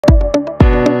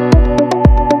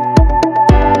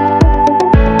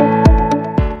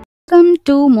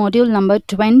to module number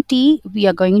 20. We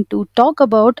are going to talk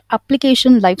about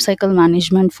application lifecycle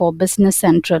management for Business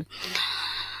Central.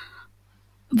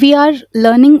 We are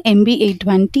learning MBA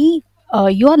 20.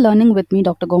 You are learning with me,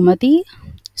 Dr. Gomati.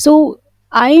 So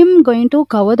I am going to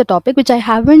cover the topic which I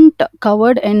haven't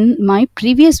covered in my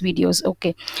previous videos.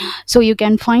 Okay, so you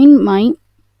can find my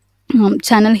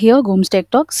channel here, Goms Tech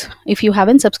Talks. If you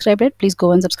haven't subscribed yet, please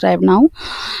go and subscribe now.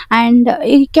 And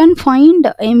you can find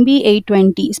MBA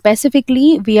 20.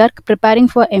 Specifically, we are preparing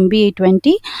for MBA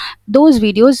 20. Those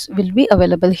videos will be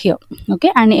available here.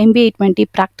 Okay, and MBA 20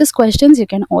 practice questions you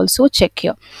can also check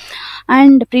here.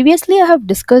 And previously I have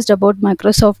discussed about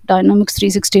Microsoft Dynamics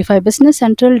 365 Business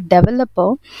Central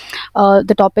Developer,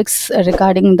 the topics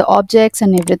regarding the objects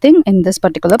and everything in this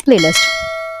particular playlist.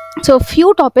 So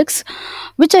few topics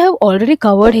which I have already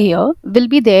covered here will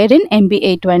be there in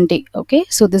MBA 20. Okay,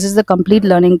 so this is the complete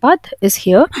learning path is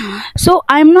here. So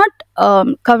I'm not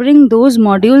covering those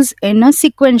modules in a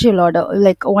sequential order,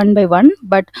 like one by one,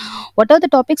 but what are the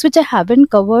topics which I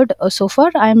haven't covered so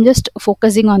far, I'm just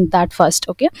focusing on that first.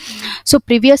 Okay, so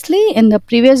previously in the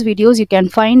previous videos you can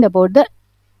find about the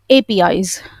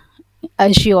APIs,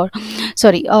 Azure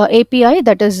API,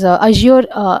 that is Azure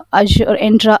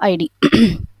Entra ID.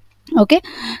 Okay,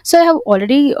 so I have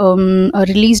already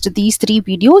released these 3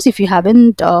 videos. If you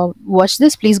haven't watched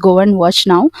this, please go and watch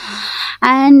now.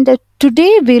 And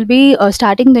today we'll be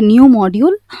starting the new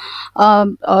module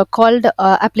called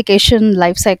Application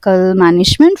Lifecycle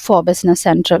Management for Business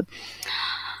Central.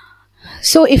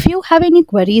 So if you have any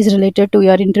queries related to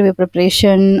your interview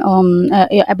preparation,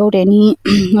 about any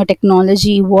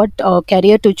technology, what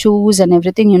career to choose and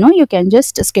everything, you can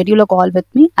just schedule a call with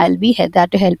me. I'll be there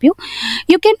to help you.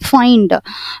 You can find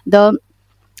the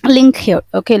link here.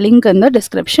 Okay, link in the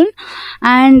description,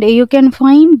 and you can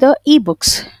find the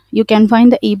ebooks. You can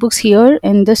find the ebooks here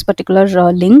in this particular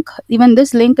link. Even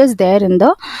this link is there in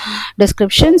the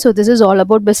description. So this is all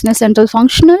about Business Central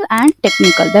functional and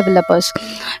technical developers.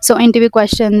 So interview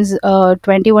questions,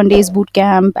 21 days boot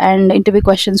camp, and interview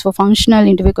questions for functional,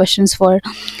 interview questions for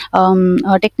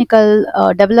technical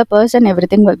developers, and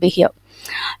everything will be here.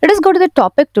 Let us go to the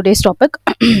topic, today's topic.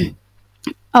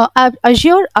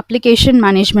 Azure Application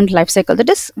Management Lifecycle. That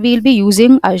is, we'll be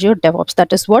using Azure DevOps.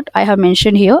 That is what I have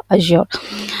mentioned here, Azure.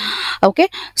 Okay,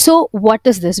 so what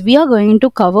is this? We are going to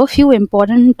cover few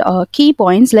important key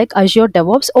points like Azure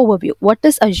DevOps overview. What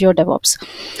is Azure DevOps?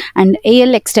 And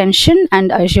AL extension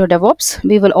and Azure DevOps.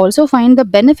 We will also find the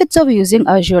benefits of using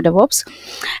Azure DevOps.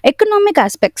 Economic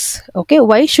aspects. Okay,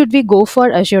 why should we go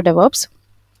for Azure DevOps?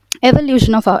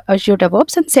 Evolution of Azure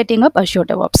DevOps and setting up Azure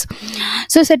DevOps.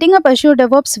 So setting up Azure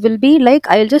DevOps will be like,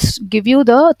 I'll just give you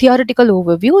the theoretical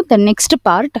overview. The next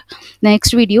part,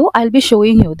 next video, I'll be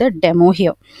showing you the demo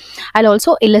here. I'll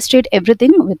also illustrate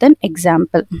everything with an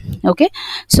example. Okay,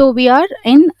 so we are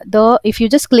in the, if you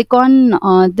just click on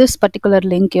this particular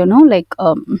link, like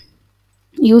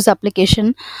use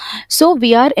application, so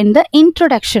we are in the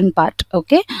introduction part.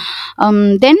 Okay,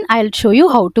 then I'll show you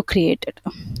how to create it.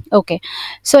 Okay,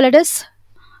 so let us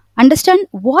understand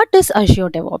what is Azure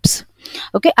DevOps.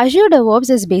 Okay, Azure DevOps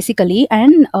is basically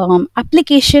an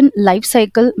application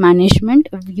lifecycle management.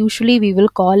 Usually we will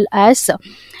call as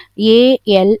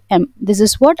ALM. This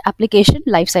is what application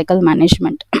lifecycle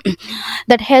management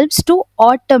that helps to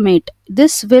automate.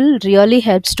 This will really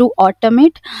helps to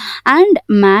automate and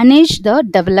manage the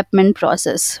development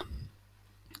process.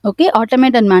 Okay,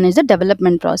 automate and manage the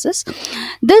development process.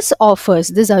 This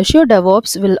Azure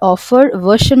DevOps will offer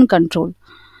version control.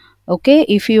 Okay,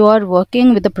 if you are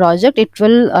working with the project, it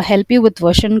will help you with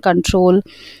version control.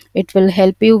 It will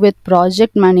help you with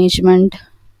project management.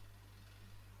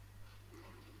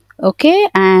 Okay,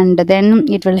 and then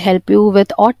it will help you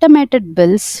with automated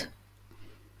builds.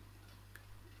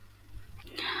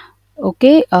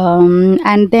 Okay,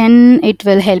 and then it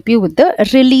will help you with the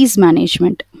release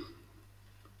management.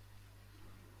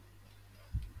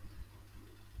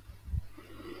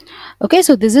 Okay,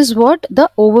 so this is what the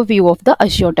overview of the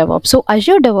Azure DevOps. So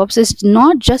Azure DevOps is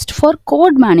not just for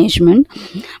code management,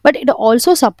 but it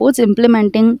also supports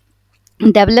implementing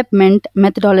development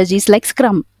methodologies like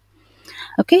Scrum.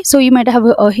 Okay, so you might have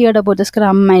heard about the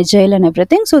Scrum, Agile and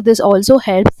everything. So this also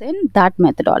helps in that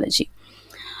methodology.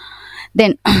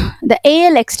 Then the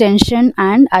AL extension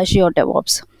and Azure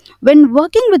DevOps. When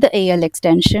working with the AL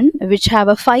extension, which have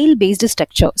a file-based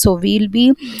structure, so we'll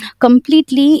be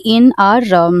completely in our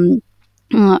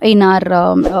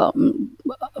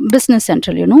Business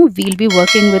Central, we'll be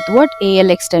working with what? AL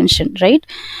extension, right?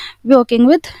 We're working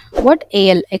with what?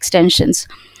 AL extensions.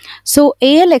 So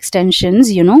AL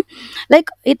extensions, like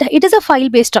it is a file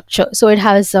based structure. So it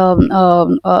has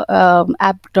app.json,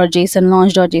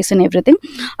 launch.json, everything.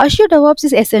 Azure DevOps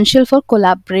is essential for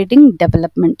collaborating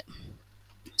development.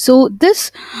 So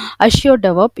this Azure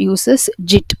DevOps uses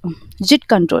JIT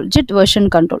control, JIT version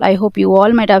control. I hope you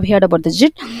all might have heard about the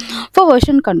JIT for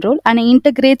version control, and it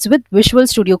integrates with Visual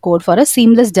Studio Code for a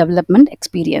seamless development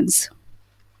experience.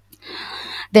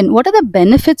 Then what are the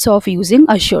benefits of using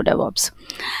Azure DevOps?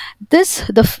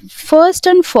 The first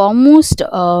and foremost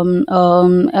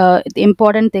the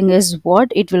important thing is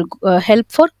what it will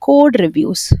help for code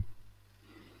reviews.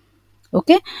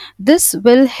 Okay, this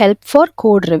will help for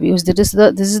code reviews. This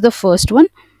is the first one.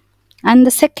 And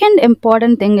the second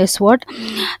important thing is what?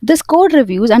 This code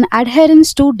reviews and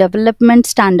adherence to development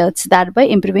standards, thereby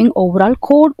improving overall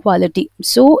code quality.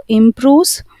 So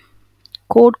improves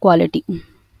code quality.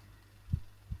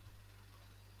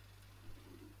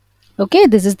 Okay,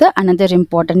 this is the another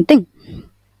important thing.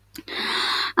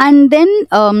 And then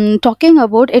talking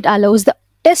about, it allows the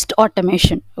test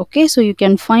automation. Okay, so you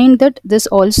can find that this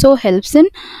also helps in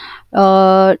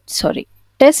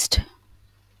test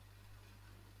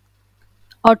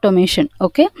automation.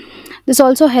 Okay, this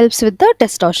also helps with the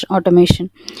test automation.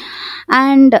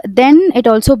 And then it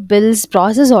also builds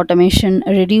process automation,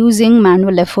 reducing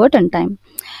manual effort and time.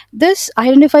 This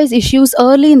identifies issues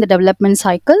early in the development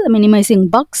cycle, minimizing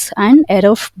bugs and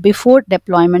errors before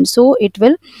deployment. So it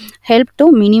will help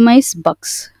to minimize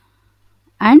bugs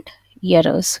and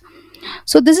errors.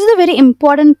 So this is a very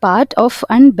important part of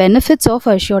and benefits of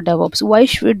Azure DevOps. Why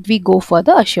should we go for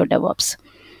the Azure DevOps?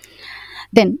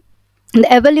 Then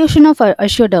the evolution of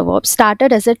Azure DevOps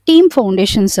started as a team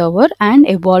foundation server and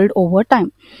evolved over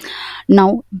time.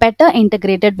 Now better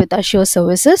integrated with Azure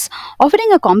services,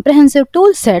 offering a comprehensive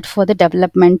tool set for the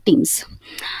development teams.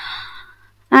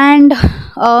 And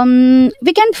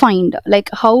we can find like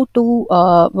how to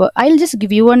I'll just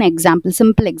give you an example,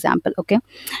 simple example. Okay,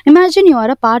 imagine you are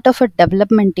a part of a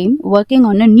development team working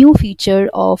on a new feature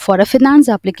for a finance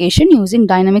application using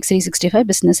Dynamics 365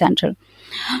 Business Central.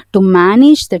 To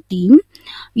manage the team,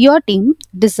 your team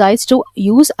decides to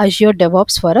use Azure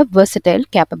DevOps for a versatile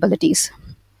capabilities.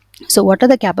 So what are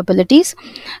the capabilities?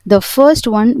 The first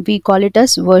one, we call it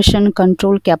as version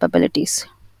control capabilities.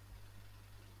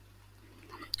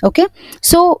 Okay,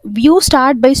 so you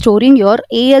start by storing your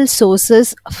AL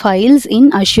sources files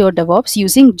in Azure DevOps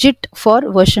using JIT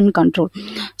for version control.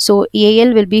 So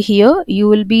AL will be here, you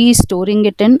will be storing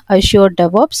it in Azure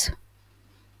DevOps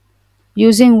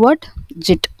using what?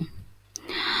 JIT.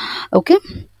 Okay,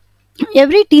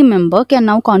 every team member can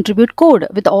now contribute code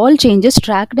with all changes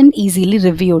tracked and easily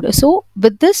reviewed. So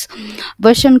with this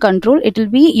version control, it will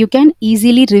be, you can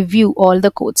easily review all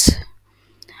the codes.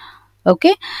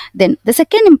 Okay, then the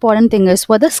second important thing is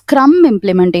for the Scrum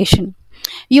implementation.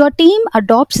 Your team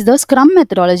adopts the Scrum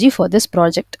methodology for this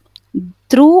project.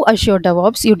 Through Azure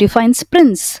DevOps, you define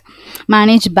sprints,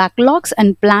 manage backlogs,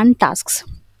 and plan tasks.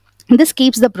 This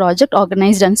keeps the project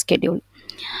organized and scheduled.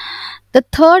 The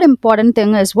third important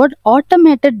thing is what?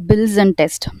 Automated builds and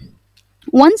test.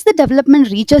 Once the development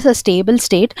reaches a stable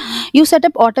state, you set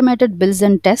up automated builds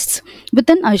and tests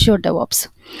within Azure DevOps.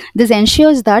 This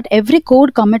ensures that every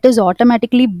code commit is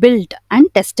automatically built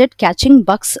and tested, catching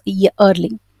bugs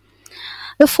early.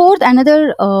 The fourth,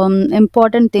 another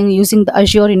important thing using the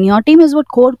Azure in your team is what?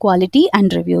 Code quality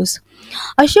and reviews.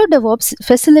 Azure DevOps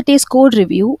facilitates code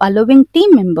review, allowing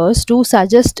team members to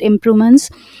suggest improvements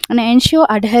and ensure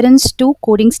adherence to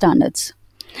coding standards.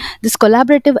 This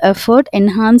collaborative effort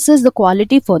enhances the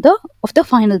quality of the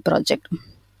final project.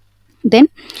 Then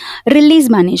release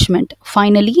management.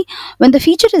 Finally, when the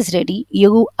feature is ready,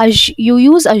 you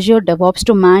use Azure DevOps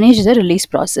to manage the release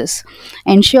process,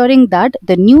 ensuring that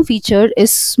the new feature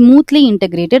is smoothly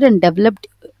integrated and developed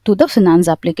to the finance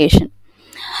application.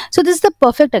 So this is the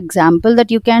perfect example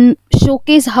that you can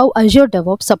showcase how Azure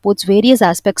DevOps supports various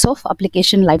aspects of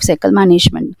application lifecycle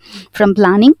management, from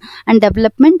planning and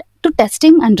development to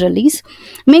testing and release,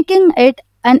 making it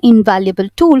an invaluable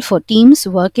tool for teams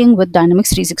working with Dynamics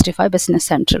 365 Business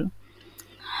Central.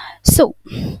 So,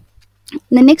 in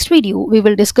the next video, we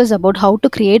will discuss about how to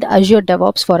create Azure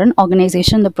DevOps for an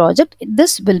organization, the project.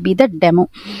 This will be the demo.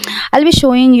 I'll be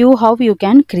showing you how you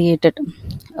can create it.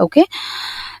 Okay.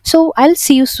 So I'll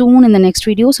see you soon in the next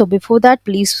video. So before that,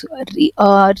 please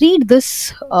read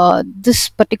this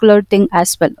particular thing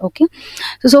as well. Okay,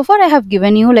 so far I have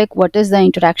given you like what is the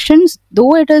introductions,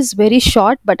 though it is very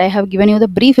short, but I have given you the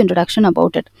brief introduction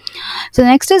about it. So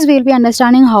next is we'll be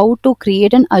understanding how to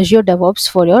create an Azure DevOps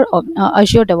for your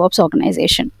Azure DevOps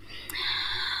organization.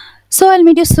 So I'll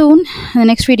meet you soon in the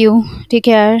next video. Take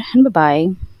care and bye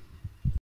bye.